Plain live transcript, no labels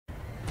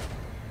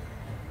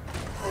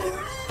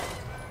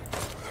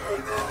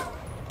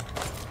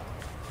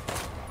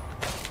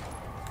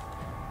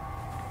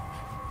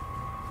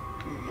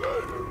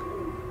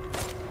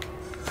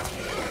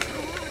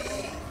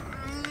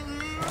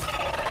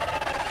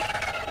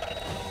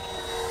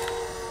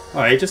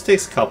Alright, it just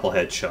takes a couple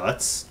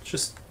headshots.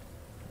 Just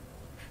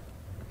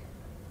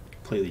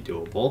completely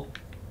doable.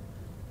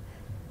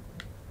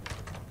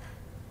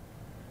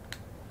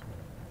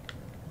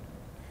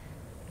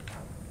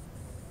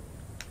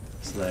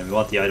 So then we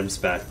want the items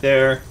back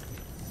there.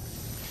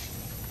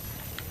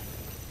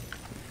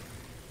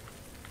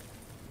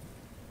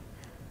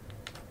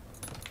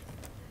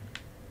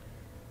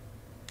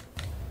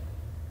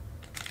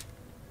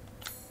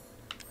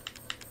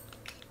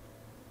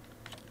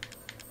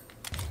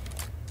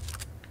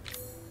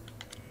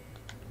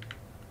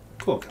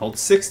 Cool, can hold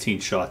 16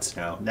 shots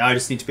now. Now I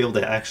just need to be able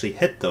to actually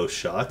hit those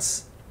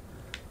shots.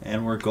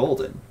 And we're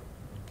golden.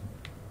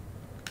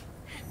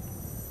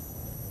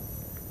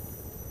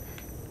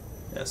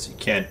 Yeah, so you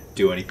can't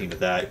do anything to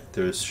that.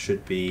 There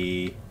should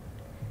be...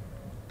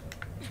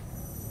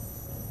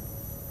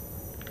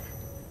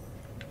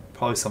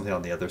 probably something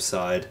on the other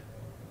side.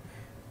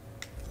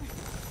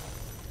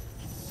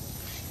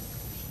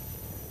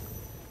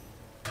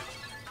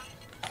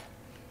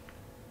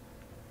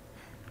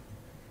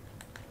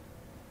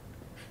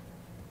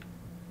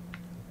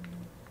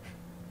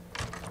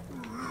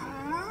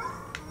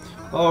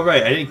 Oh,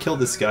 right, I didn't kill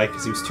this guy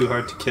because he was too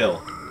hard to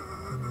kill.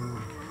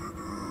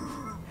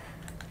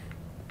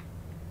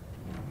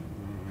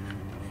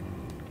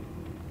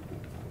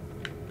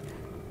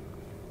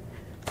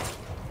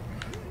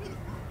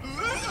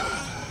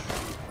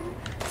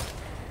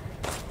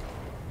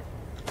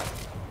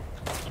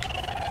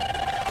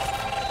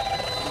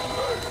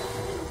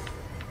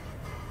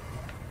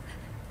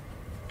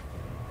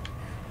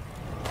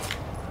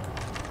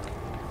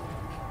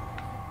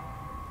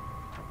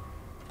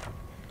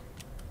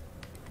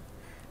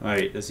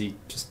 Alright, does he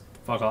just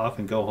fuck off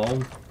and go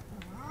home?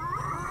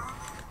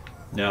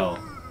 No.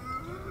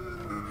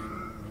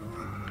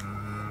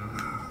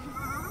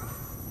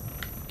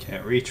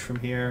 Can't reach from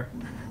here.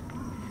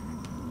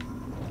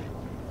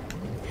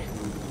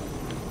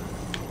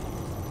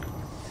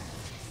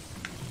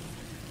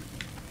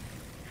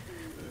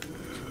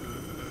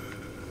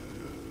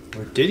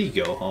 Where did he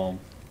go home?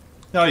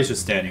 No, he's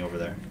just standing over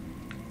there.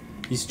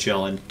 He's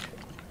chilling.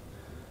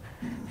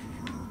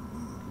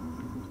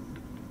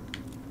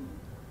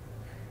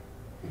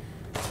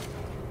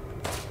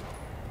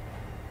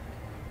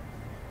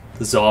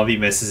 The zombie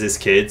misses his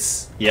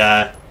kids.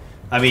 Yeah.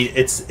 I mean,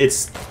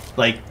 it's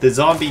like the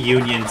zombie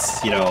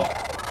union's, you know,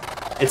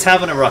 it's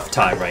having a rough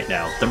time right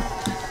now.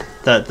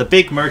 The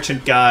big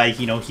merchant guy,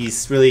 you know,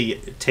 he's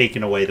really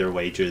taken away their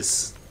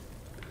wages.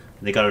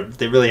 They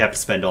really have to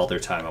spend all their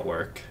time at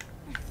work.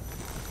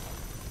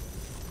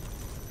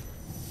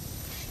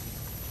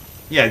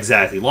 Yeah,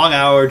 exactly. Long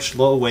hours,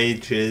 low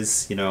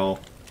wages, you know,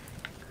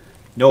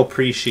 no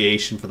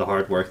appreciation for the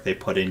hard work they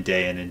put in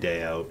and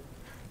day out.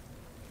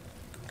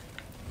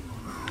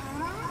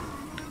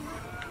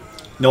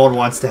 No one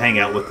wants to hang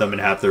out with them and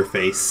have their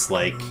face,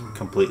 like,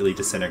 completely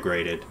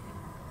disintegrated.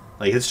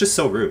 Like, it's just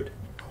so rude.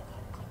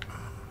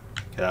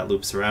 Okay, that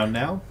loops around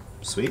now.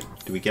 Sweet.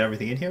 Did we get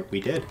everything in here?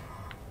 We did.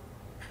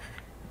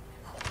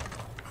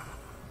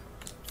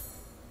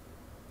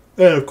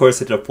 And of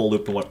course I did a full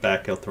loop and went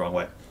back out the wrong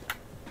way.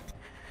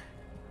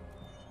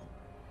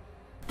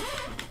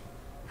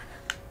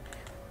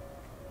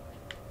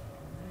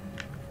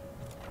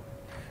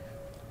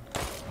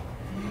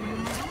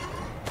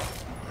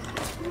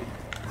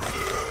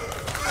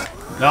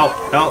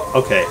 No, no,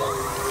 okay.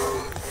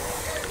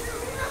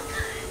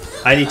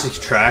 I need to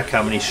track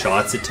how many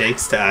shots it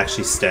takes to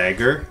actually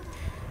stagger.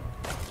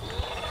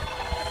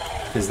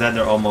 Because then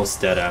they're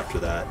almost dead after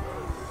that.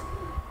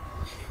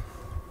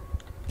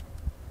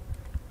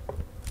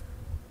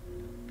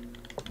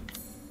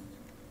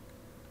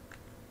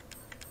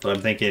 But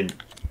I'm thinking,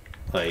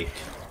 like...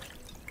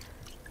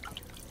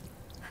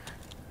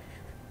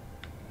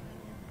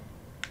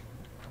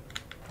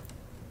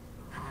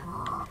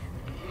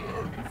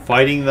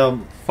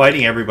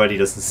 Fighting everybody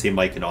doesn't seem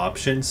like an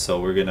option,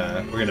 so we're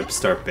gonna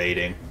start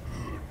baiting.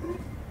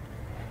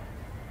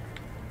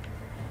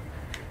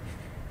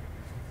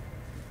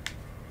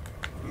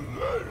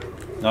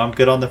 No, I'm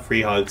good on the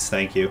free hugs,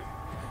 thank you.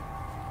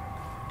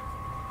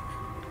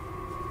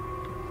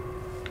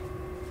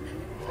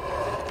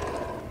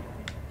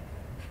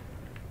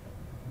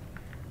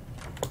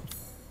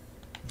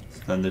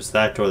 So then there's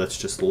that door that's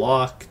just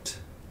locked.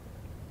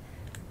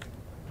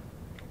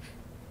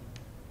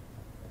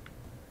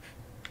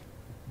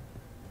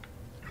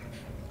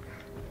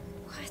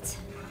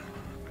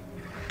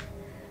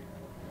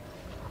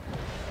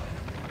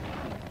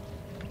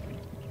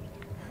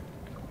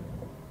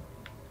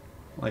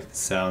 I like the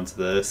sounds of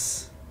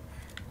this.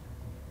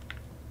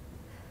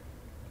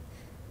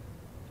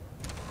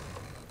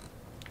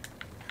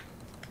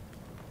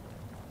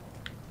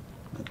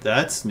 But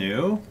that's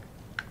new.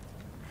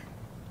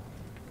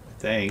 I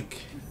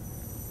think.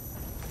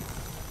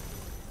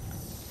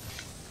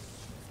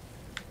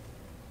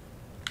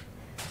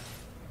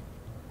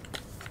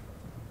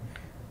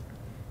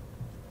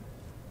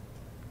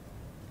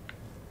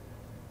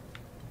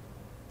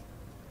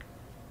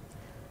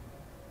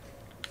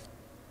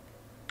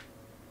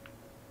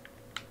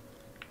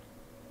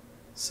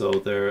 So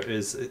there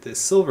is the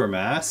silver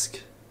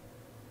mask.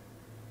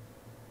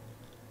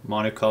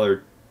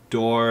 Monocolored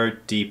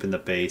door deep in the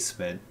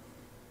basement.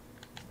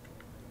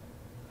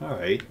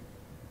 Alright.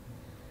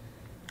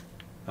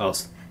 Oh,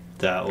 it's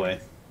that way.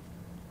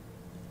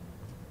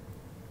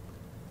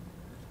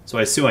 So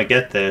I assume I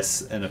get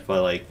this, and if I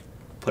like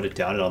put it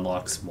down, it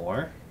unlocks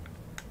more.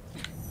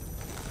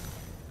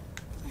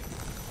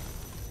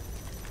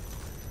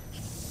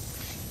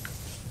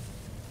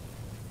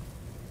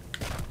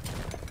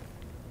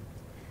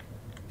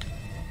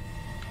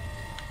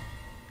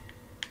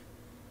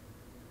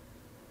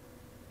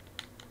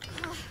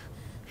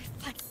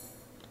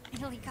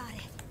 Finally got it.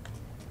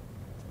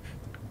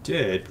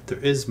 Did, but there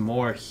is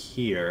more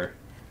here.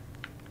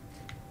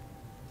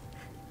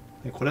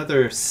 Like, what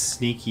other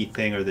sneaky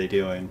thing are they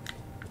doing?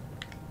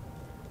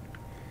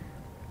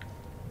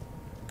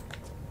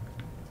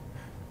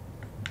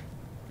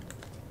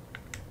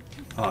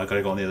 Oh, I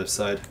gotta go on the other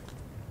side.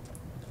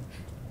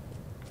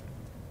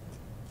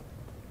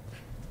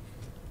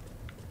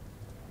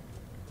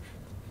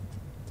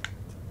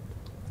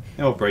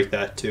 And we'll break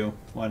that too.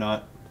 Why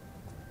not?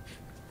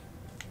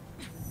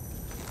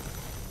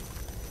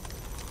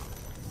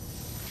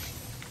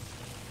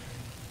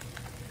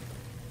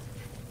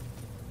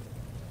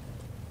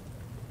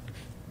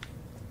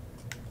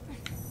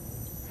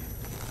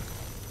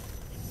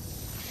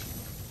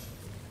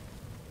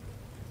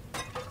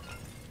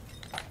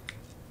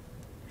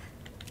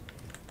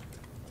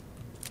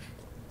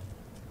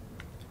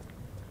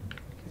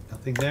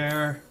 Nothing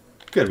there.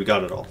 Good, we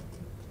got it all.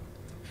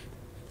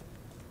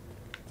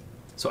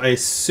 So I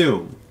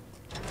assume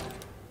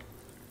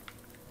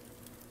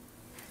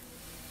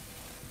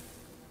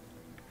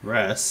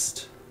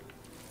rest.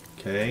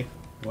 Okay,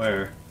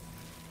 where?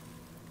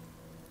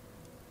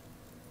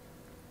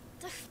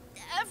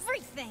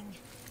 Everything.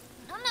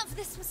 None of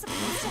this was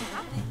supposed to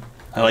happen.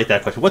 I like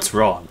that question. What's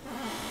wrong?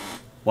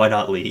 Why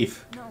not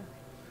leave? No.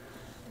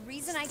 The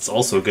reason I It's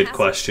also a good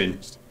question.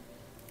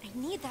 I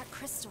need that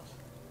crystal.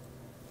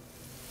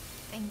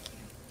 Thank you.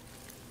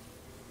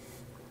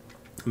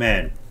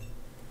 Man,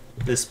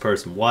 this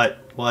person, what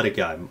a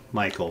guy,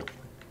 Michael.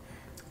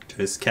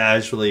 Just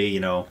casually, you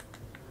know,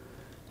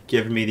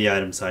 giving me the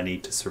items I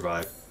need to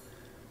survive.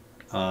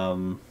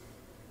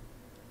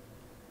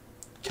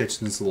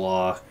 Kitchen's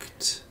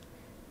locked.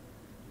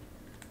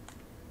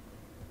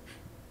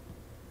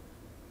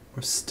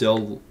 We're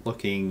still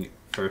looking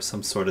for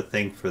some sort of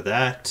thing for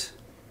that.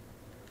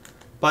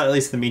 But at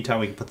least in the meantime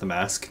we can put the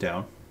mask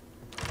down.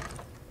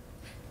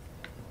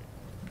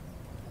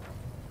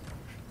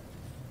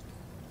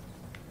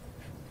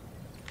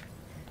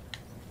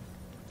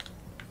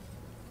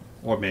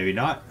 Or maybe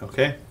not,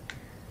 okay.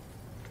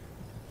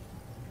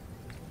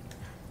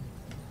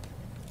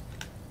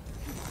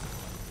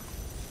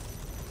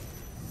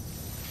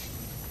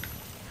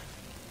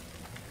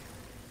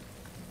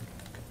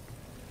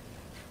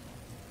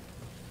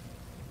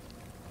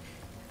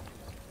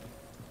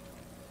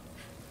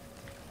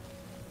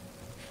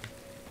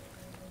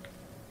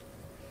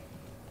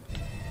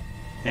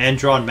 And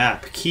drawn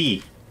map,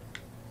 key.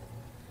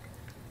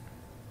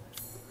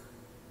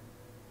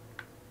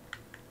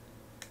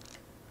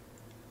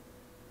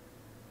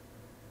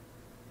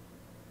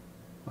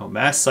 Oh,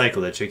 mass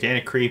cycle. The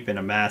gigantic creep in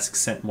a mask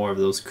sent more of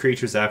those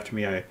creatures after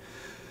me. I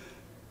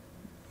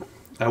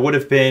would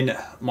have been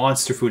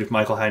monster food if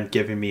Michael hadn't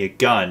given me a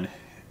gun.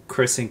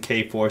 Chris and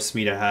Kay forced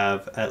me to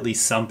have at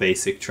least some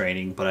basic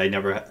training, but I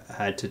never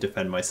had to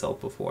defend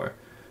myself before.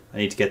 I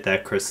need to get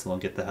that crystal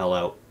and get the hell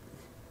out.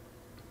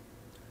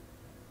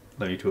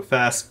 Learning to a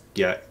fast,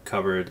 yeah,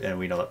 covered, and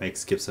we know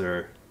that gives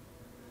her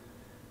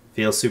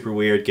feel super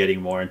weird,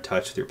 getting more in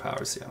touch with your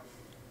powers, yeah.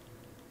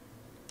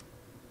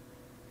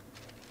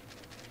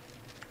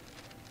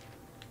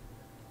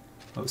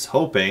 I was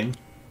hoping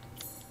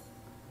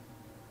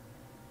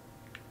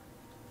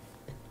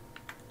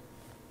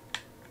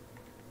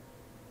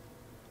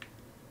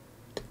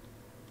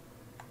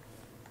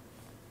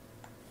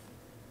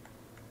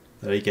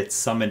that I get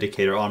some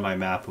indicator on my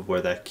map of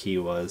where that key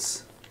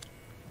was.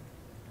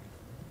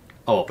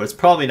 Oh, but it's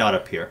probably not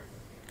up here.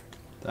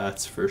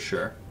 That's for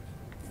sure.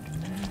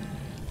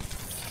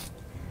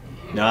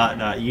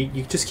 Nah, you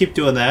just keep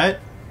doing that,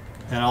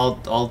 and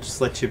I'll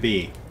just let you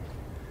be.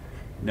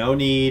 No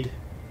need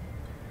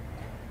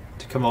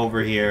to come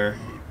over here.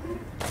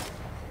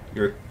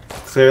 You're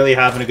clearly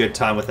having a good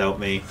time without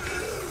me.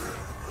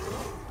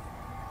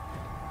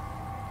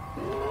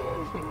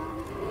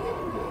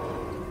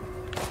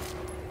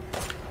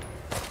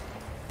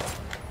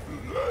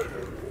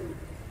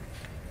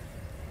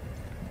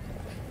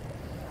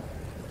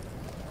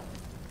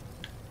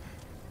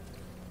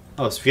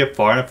 Oh, so if you get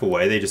far enough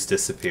away, they just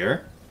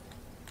disappear?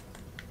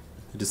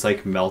 They just,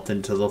 like, melt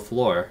into the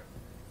floor.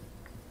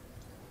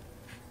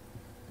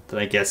 Then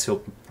I guess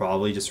he'll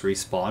probably just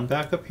respawn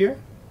back up here?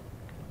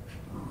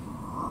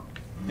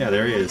 Yeah,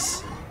 there he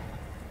is.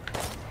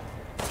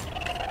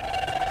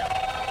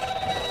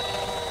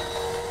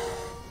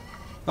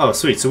 Oh,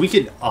 sweet. So we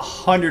can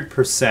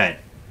 100%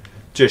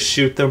 just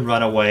shoot them,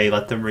 run away,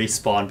 let them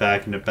respawn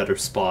back in a better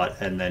spot,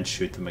 and then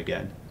shoot them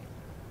again.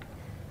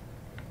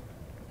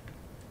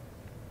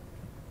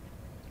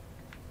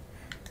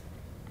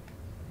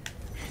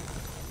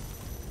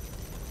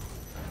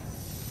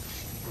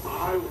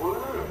 My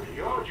word,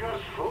 you're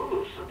just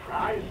full of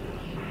surprises.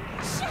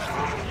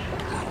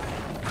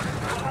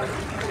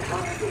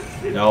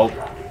 Nope.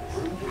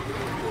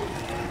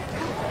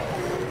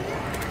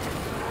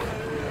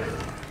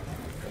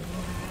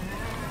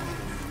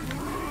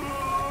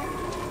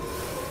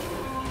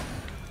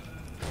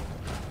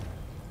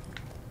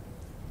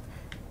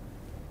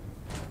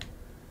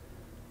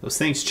 Those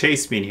things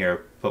chased me in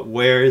here, but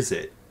where is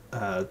it?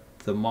 The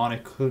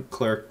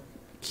monocular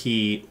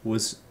key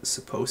was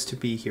supposed to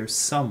be here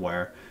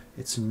somewhere.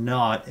 It's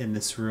not in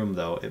this room,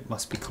 though. It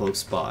must be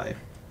close by.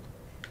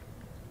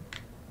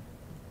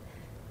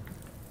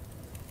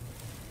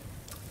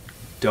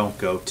 Don't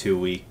go too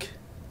weak.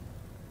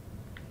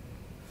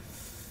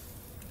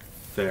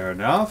 Fair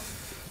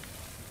enough.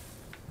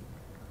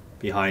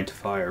 Behind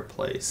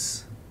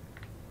fireplace.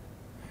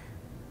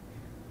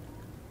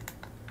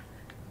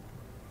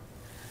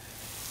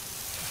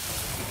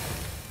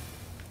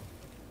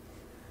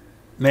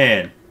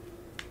 Man,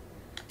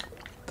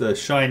 the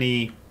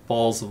shiny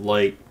balls of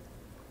light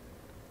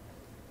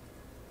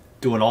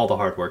doing all the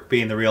hard work,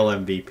 being the real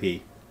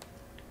MVP.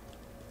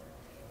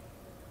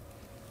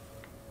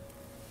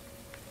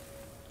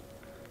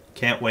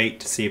 Can't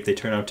wait to see if they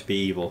turn out to be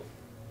evil.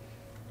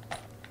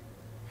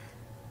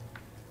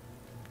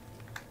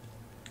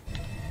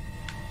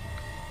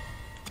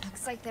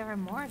 Looks like there are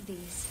more of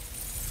these.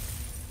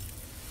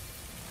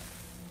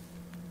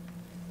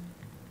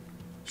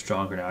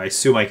 Stronger now. I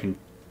assume I can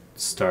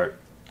start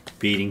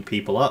beating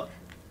people up.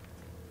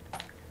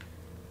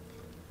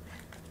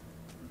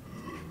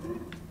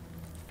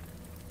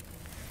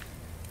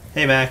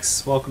 Hey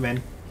Max, welcome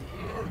in.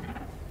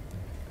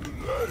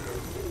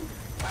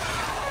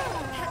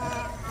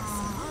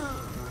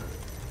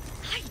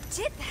 I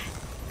did that.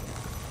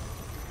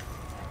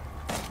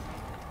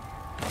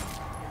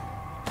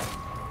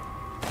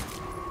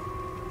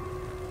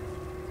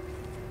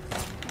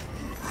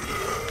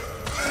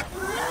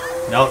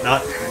 No,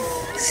 not.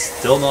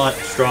 Still not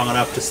strong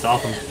enough to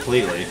stop him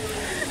completely.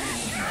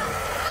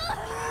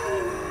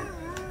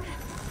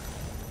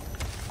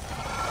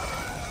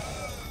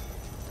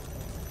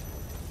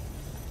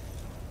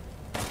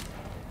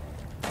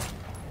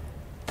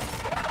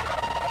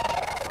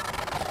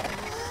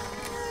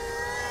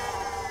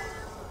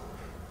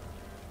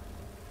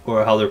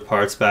 Or how their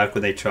parts back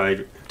when they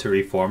tried to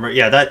reform her.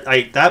 Yeah,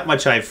 that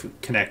much I've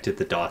connected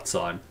the dots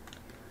on.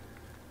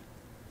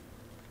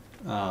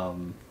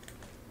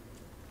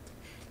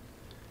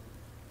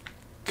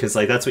 Because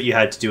like that's what you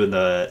had to do in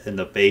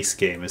the base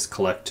game, is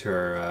collect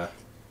her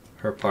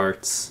her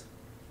parts.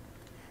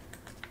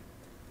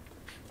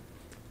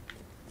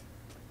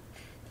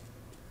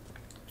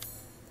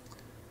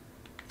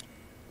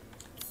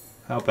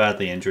 How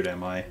badly injured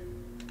am I?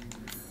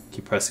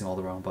 Keep pressing all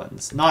the wrong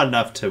buttons. Not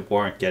enough to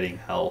warrant getting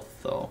health,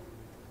 though.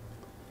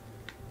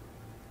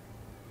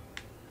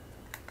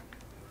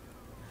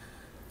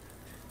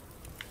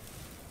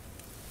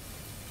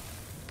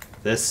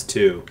 This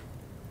too.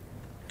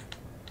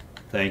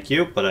 Thank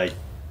you, but I...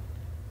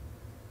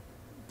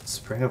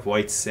 Spring of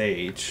White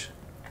Sage.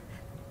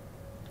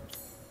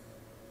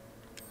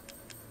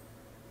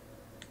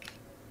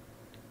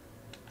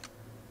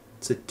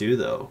 What's it do,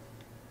 though?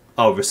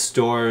 Oh,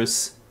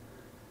 restores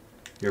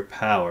your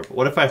power. But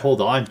what if I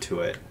hold on to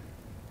it?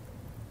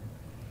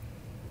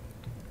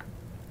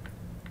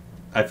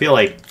 I feel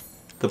like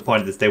the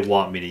point is they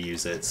want me to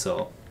use it,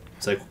 so...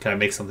 It's like, can I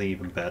make something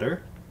even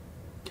better?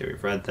 Okay,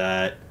 we've read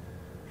that.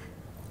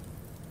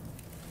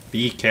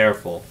 Be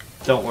careful.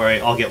 Don't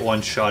worry, I'll get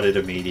one-shotted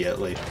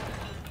immediately.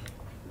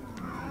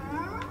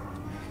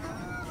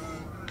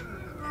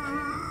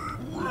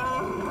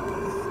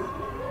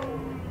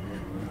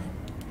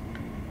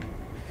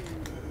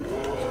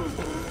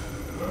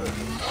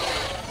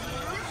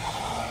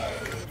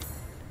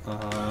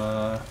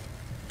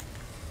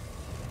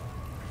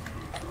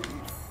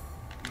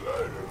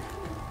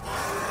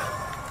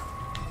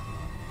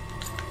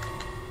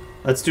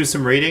 Let's do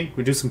some reading.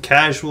 We do some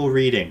casual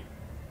reading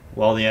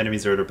while the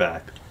enemies are at our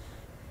back.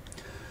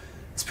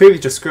 As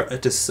previously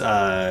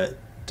discussed,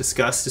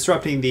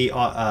 disrupting the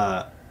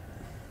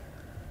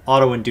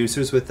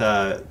auto-inducers with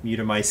a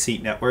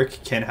mutamycete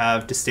network can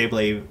have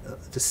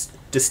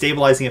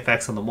destabilizing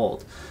effects on the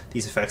mold.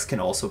 These effects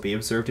can also be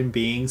observed in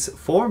beings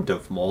formed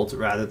of mold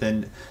rather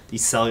than the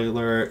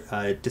cellular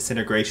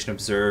disintegration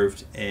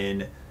observed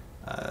in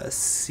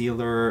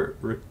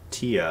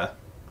Coelurtia.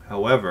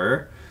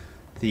 However,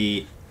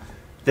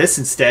 this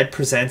instead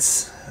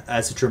presents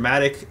as a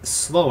dramatic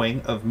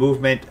slowing of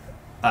movement,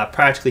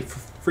 practically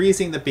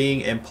freezing the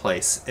being in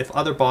place. If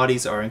other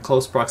bodies are in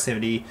close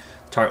proximity,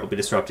 the target will be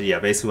disrupted. Yeah,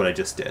 basically what I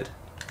just did.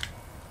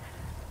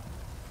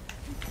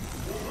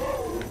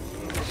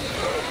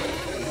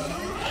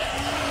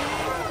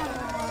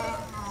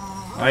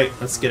 Alright,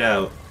 let's get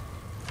out.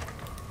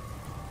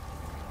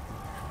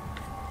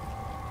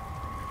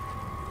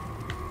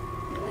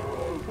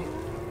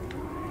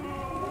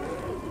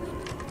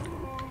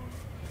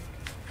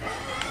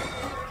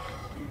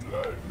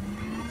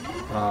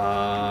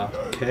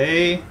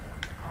 Okay.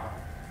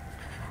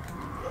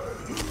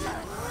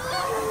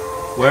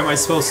 Where am I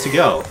supposed to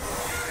go?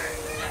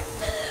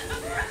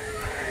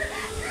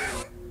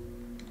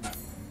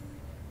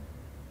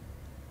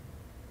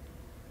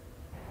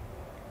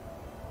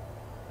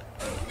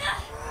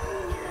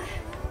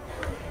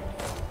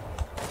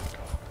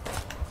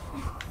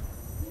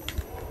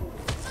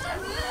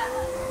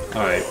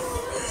 Alright.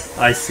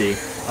 I see.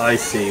 I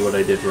see what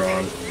I did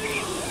wrong.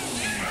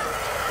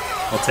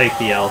 I'll take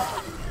the L.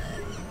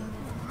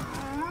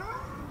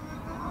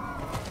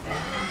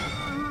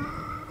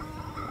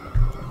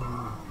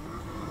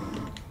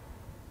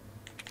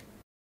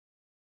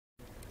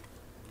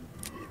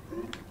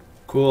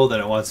 Cool, then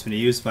it wants me to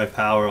use my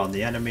power on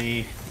the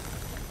enemy.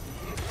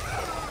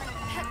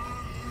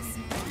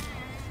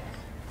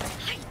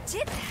 I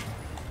did that.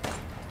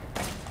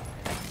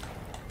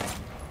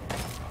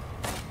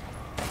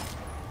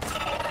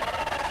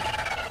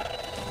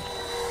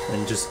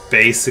 And just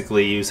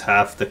basically use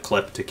half the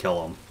clip to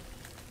kill him.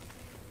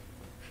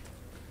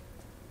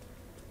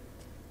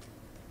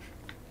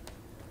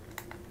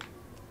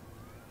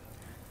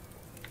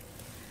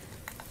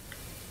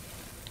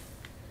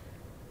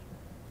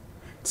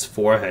 It's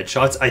 4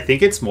 headshots. I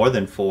think it's more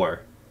than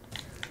 4.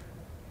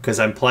 Because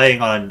I'm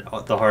playing on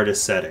the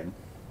hardest setting.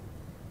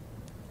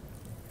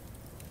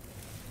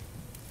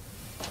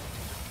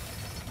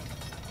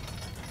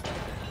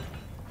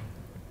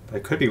 I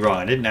could be wrong.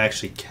 I didn't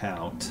actually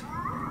count.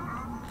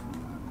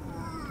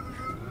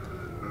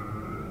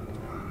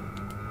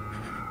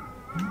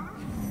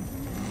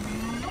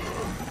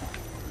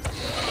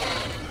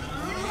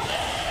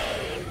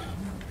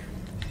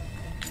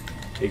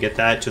 You get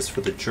that just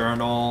for the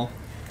journal.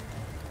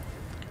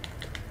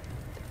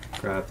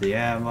 Grab the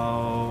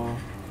ammo.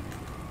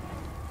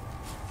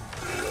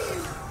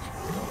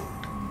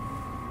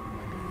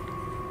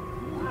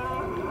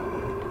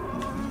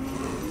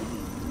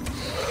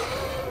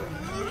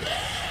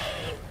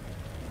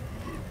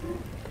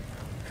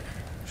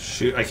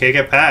 Shoot, I can't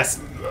get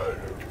past.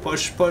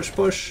 Push, push,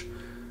 push.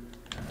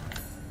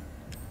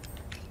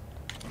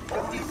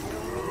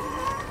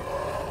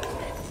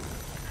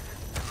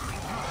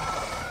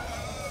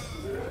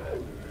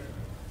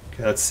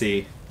 Okay, let's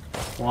see.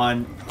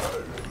 1.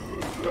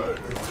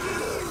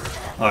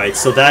 Alright,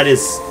 so that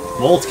is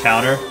Molt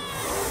counter.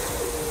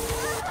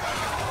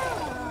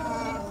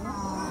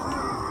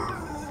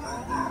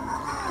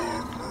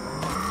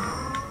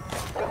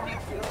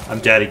 I'm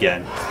dead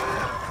again.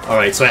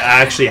 Alright, so I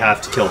actually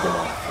have to kill them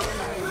all.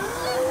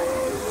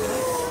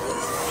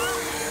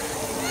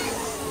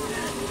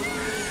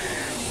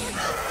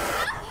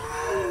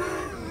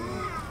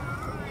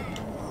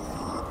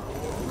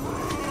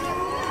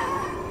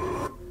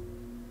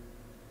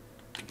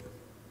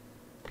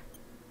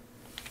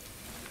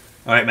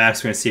 Alright,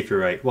 Max, we're gonna see if you're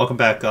right. Welcome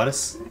back,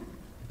 Goddess.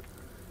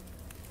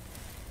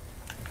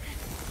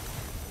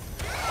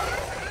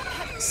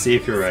 See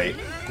if you're right.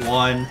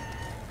 1,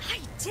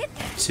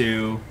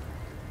 2,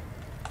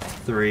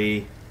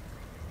 3,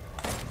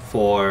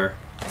 4,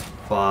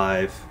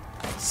 5,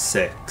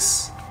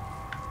 6.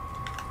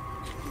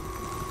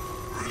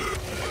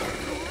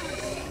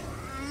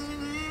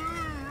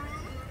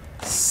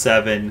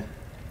 Seven,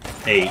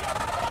 8.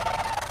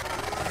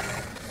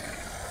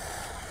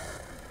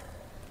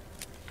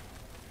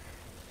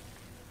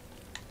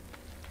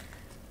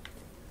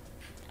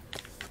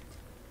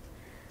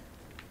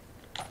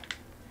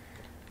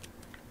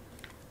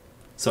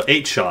 So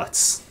 8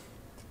 shots.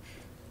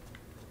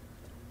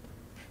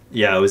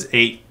 Yeah, it was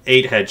 8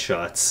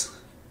 headshots.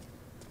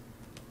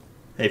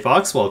 Hey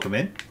Fox, welcome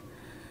in.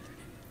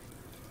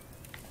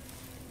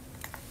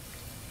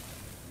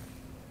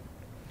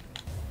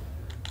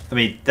 I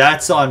mean,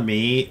 that's on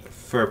me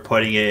for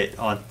putting it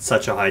on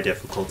such a high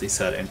difficulty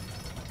setting.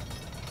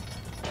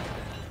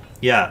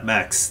 Yeah,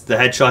 Max, the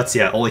headshots,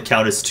 yeah, only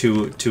count as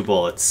two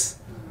bullets.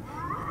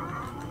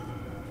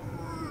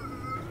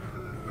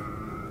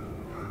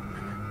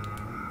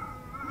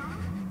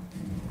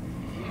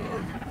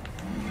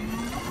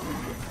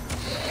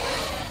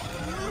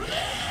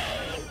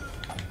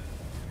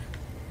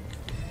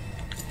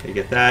 Okay,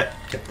 get that,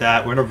 get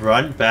that. We're gonna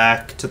run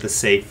back to the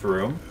safe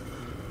room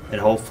and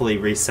hopefully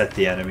reset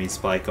the enemies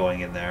by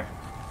going in there.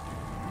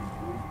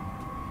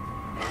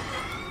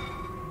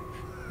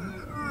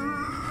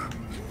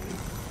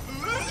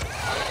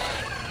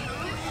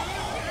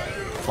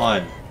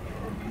 One,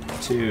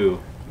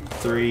 2,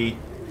 3,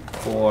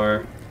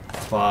 4,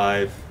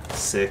 5,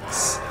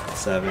 6,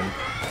 7,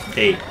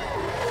 8.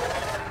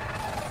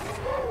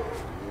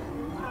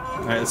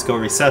 Alright, let's go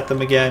reset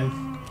them again.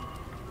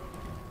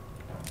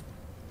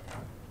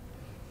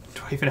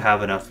 Do I even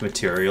have enough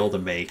material to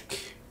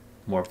make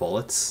more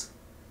bullets?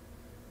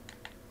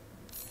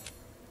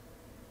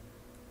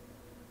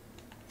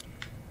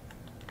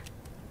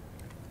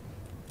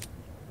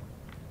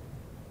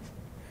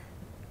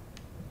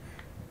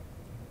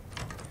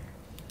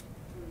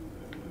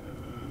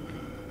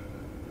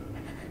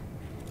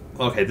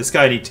 Okay, this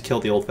guy I need to kill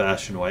the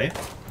old-fashioned way,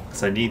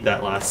 because I need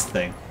that last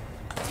thing.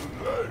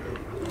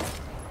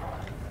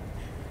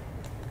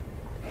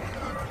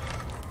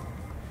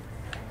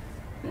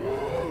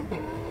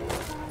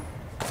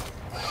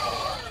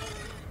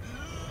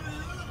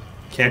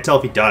 Can't tell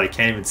if he died. I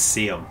can't even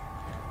see him.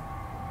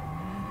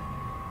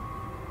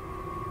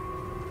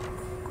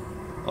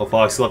 Oh,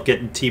 Fox love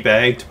getting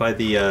teabagged by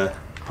the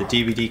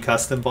DVD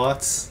custom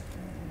bots.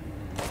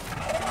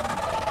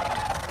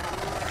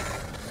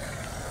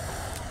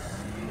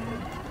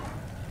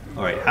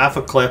 Alright, half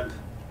a clip.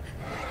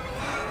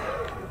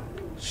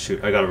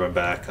 Shoot, I gotta run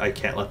back. I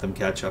can't let them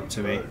catch up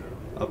to me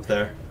up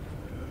there.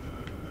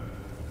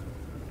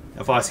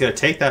 Now, Fox, you gotta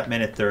take that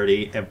minute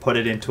 30 and put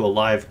it into a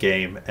live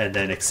game and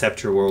then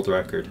accept your world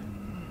record.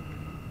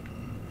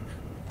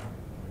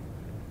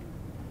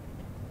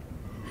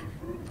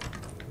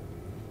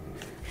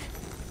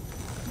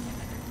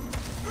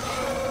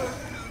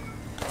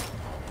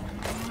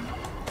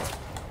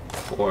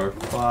 Four,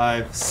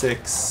 5,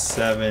 6,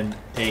 7,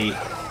 8.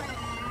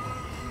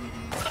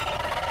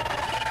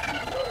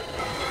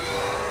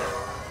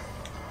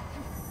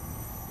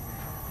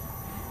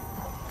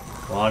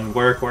 Come on,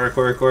 work, work,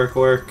 work, work,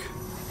 work.